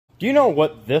Do you know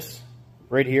what this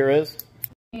right here is?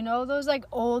 You know those like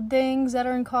old things that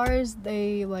are in cars,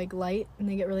 they like light and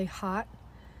they get really hot?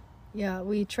 Yeah,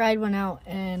 we tried one out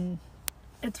and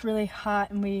it's really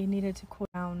hot and we needed to cool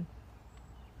down.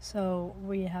 So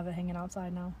we have it hanging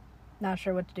outside now. Not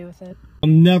sure what to do with it. I'll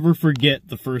never forget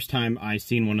the first time I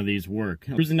seen one of these work.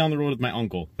 I'm cruising down the road with my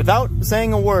uncle. Without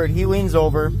saying a word, he leans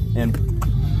over and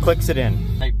clicks it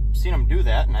in. I seen him do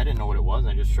that and I didn't know what it was.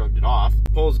 I just shrugged it off.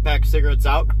 Pulls a pack of cigarettes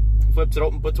out, flips it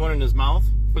open, puts one in his mouth,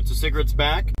 puts the cigarettes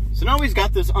back. So now he's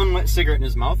got this unlit cigarette in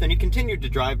his mouth and he continued to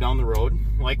drive down the road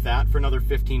like that for another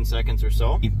 15 seconds or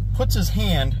so. He puts his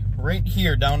hand right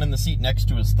here down in the seat next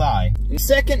to his thigh. The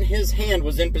second his hand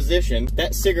was in position,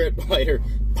 that cigarette lighter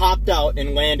popped out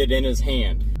and landed in his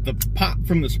hand. The pop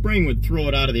from the spring would throw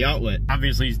it out of the outlet.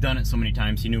 Obviously he's done it so many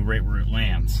times he knew right where it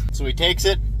lands. So he takes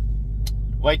it,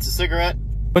 lights a cigarette,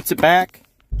 puts it back,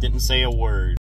 didn't say a word.